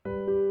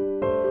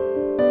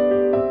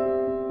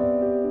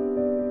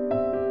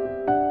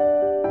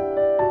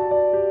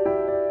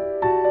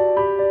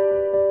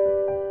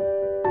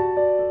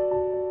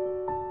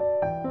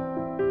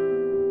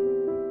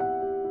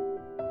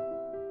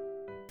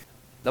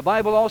The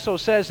Bible also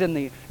says in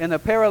the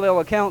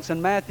parallel accounts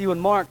in Matthew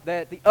and Mark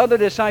that the other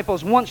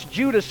disciples, once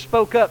Judas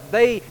spoke up,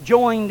 they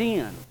joined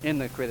in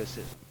the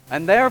criticism.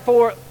 And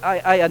therefore,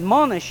 I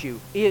admonish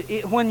you,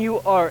 when you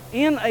are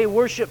in a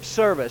worship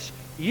service,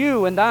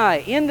 you and I,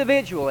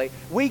 individually,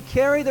 we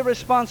carry the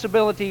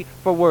responsibility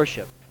for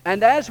worship.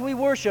 And as we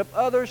worship,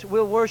 others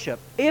will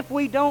worship. If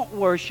we don't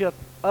worship,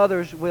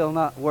 others will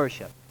not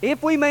worship.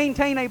 If we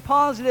maintain a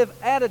positive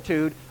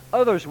attitude,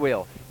 others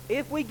will.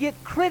 If we get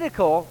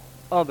critical,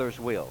 others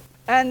will.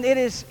 And it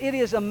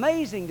is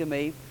amazing to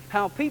me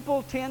how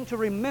people tend to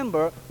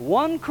remember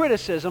one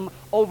criticism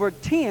over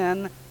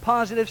 10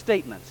 positive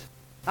statements.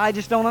 I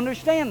just don't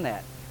understand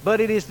that. But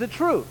it is the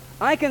truth.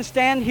 I can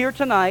stand here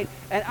tonight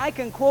and I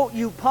can quote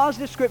you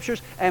positive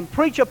scriptures and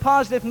preach a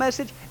positive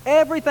message,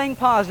 everything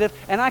positive,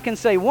 and I can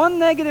say one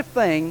negative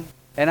thing,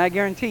 and I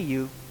guarantee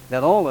you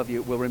that all of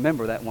you will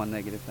remember that one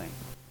negative thing.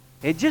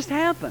 It just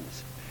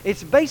happens.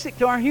 It's basic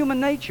to our human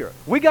nature.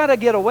 We got to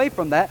get away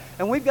from that,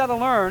 and we've got to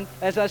learn,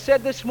 as I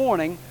said this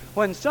morning,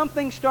 when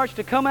something starts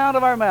to come out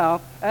of our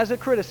mouth as a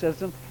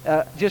criticism,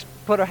 just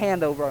put a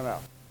hand over our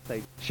mouth.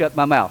 Say, shut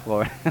my mouth,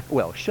 Lord.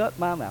 Well, shut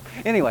my mouth.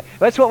 Anyway,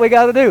 that's what we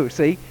got to do,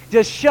 see?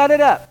 Just shut it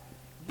up.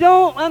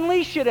 Don't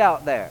unleash it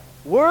out there.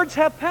 Words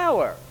have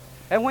power.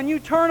 And when you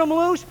turn them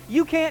loose,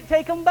 you can't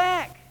take them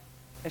back.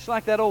 It's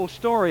like that old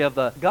story of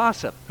the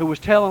gossip who was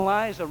telling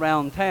lies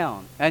around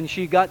town, and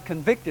she got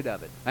convicted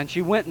of it. And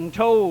she went and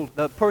told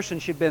the person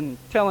she'd been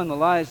telling the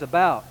lies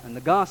about, and the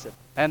gossip.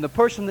 And the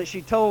person that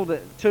she told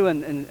it to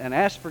and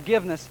asked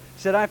forgiveness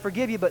said, I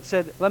forgive you, but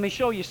said, let me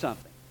show you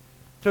something.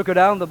 Took her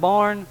down to the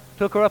barn,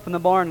 took her up in the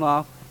barn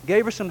loft,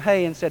 gave her some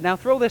hay and said, now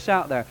throw this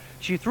out there.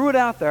 She threw it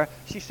out there.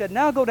 She said,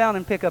 now go down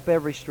and pick up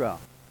every straw.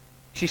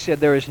 She said,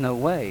 there is no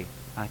way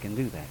I can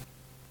do that.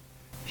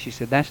 She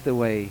said, that's the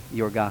way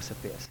your gossip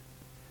is.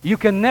 You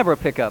can never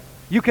pick up.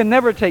 You can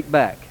never take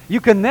back.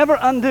 You can never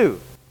undo.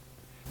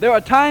 There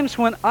are times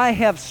when I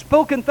have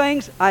spoken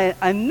things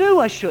I knew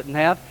I shouldn't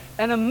have,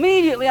 and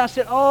immediately I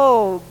said,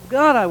 oh,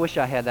 God, I wish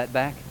I had that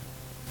back.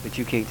 But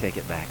you can't take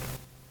it back.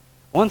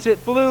 Once it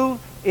flew,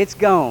 it's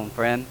gone,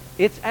 friend.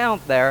 It's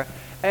out there,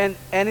 and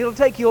it'll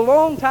take you a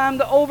long time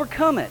to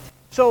overcome it.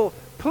 So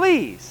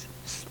please,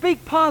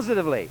 speak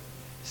positively.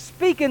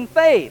 Speak in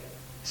faith.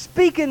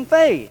 Speak in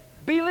faith.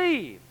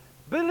 Believe.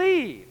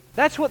 Believe.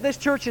 That's what this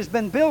church has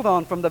been built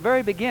on from the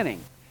very beginning.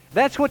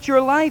 That's what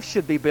your life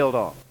should be built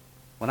on.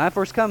 When I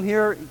first come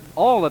here,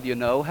 all of you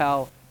know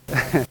how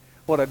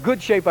what a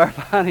good shape our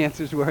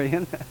finances were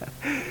in.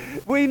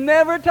 We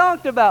never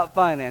talked about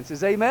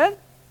finances, amen?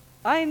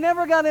 I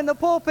never got in the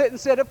pulpit and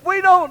said, if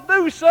we don't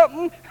do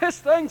something, this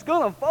thing's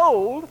going to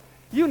fold.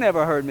 You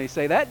never heard me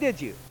say that,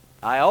 did you?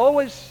 I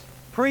always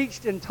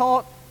preached and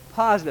taught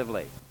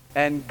positively.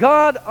 And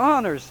God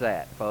honors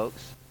that,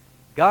 folks.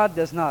 God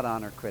does not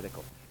honor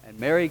critical. And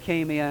Mary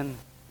came in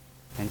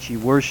and she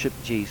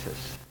worshiped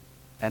Jesus.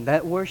 And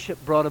that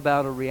worship brought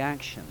about a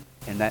reaction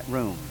in that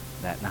room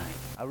that night.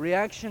 A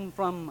reaction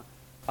from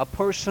a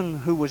person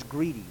who was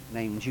greedy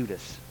named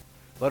Judas.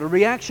 But a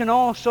reaction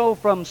also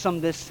from some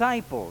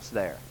disciples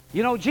there.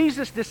 You know,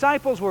 Jesus'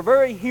 disciples were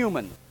very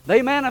human.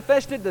 They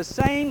manifested the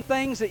same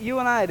things that you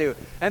and I do.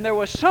 And there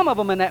were some of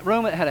them in that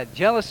room that had a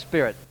jealous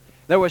spirit.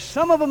 There were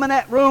some of them in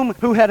that room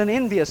who had an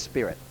envious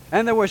spirit.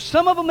 And there were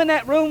some of them in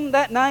that room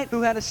that night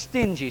who had a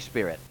stingy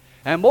spirit.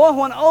 And boy,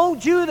 when old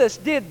Judas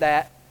did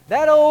that,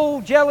 that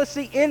old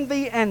jealousy,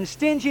 envy, and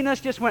stinginess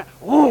just went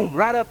boom,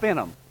 right up in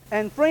them.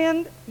 And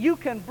friend, you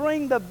can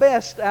bring the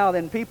best out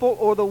in people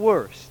or the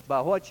worst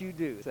by what you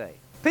do. Say,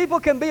 people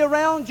can be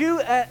around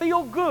you and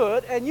feel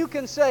good, and you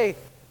can say,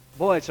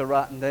 boy, it's a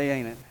rotten day,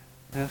 ain't it?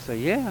 And I'll say,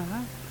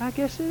 yeah, I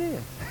guess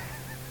it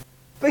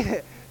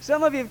is.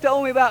 Some of you have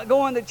told me about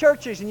going to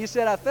churches, and you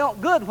said, I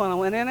felt good when I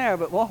went in there,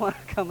 but well, when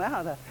I come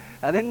out,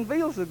 I didn't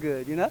feel so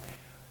good, you know?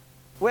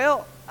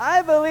 Well,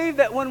 I believe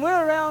that when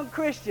we're around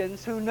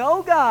Christians who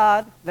know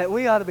God, that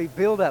we ought to be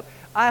built up.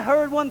 I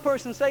heard one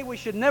person say we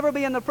should never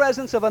be in the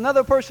presence of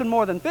another person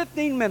more than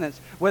 15 minutes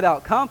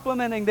without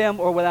complimenting them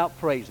or without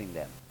praising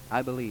them.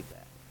 I believe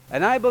that.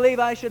 And I believe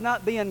I should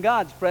not be in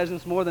God's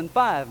presence more than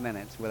 5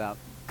 minutes without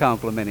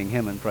complimenting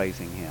Him and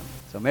praising Him.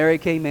 So Mary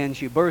came in,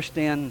 she burst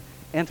in,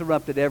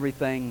 interrupted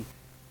everything,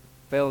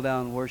 fell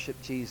down,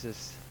 worshiped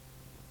Jesus,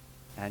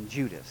 and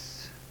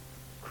Judas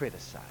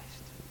criticized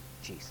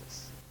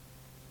Jesus.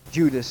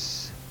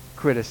 Judas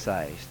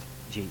criticized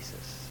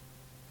Jesus.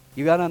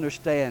 You got to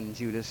understand,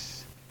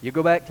 Judas. You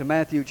go back to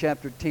Matthew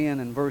chapter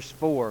 10 and verse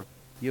 4,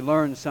 you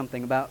learn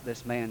something about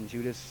this man,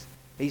 Judas.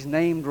 He's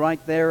named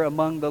right there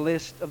among the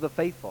list of the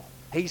faithful.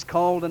 He's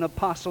called an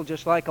apostle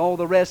just like all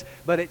the rest,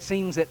 but it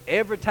seems that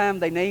every time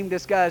they named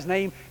this guy's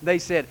name, they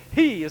said,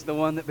 he is the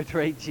one that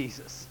betrayed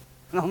Jesus.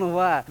 I don't know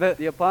why, but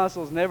the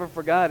apostles never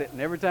forgot it,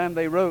 and every time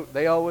they wrote,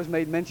 they always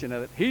made mention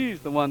of it. He's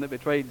the one that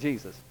betrayed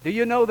Jesus. Do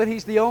you know that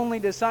he's the only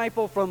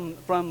disciple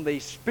from the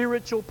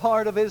spiritual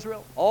part of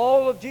Israel?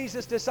 All of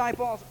Jesus'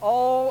 disciples,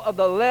 all of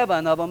the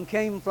 11 of them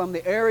came from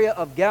the area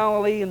of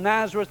Galilee and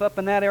Nazareth, up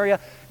in that area.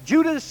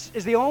 Judas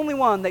is the only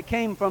one that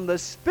came from the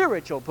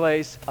spiritual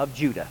place of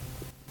Judah.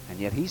 And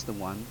yet he's the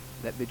one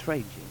that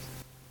betrayed Jesus.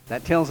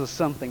 That tells us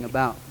something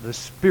about the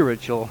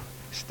spiritual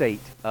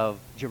state of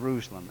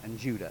Jerusalem and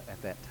Judah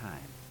at that time.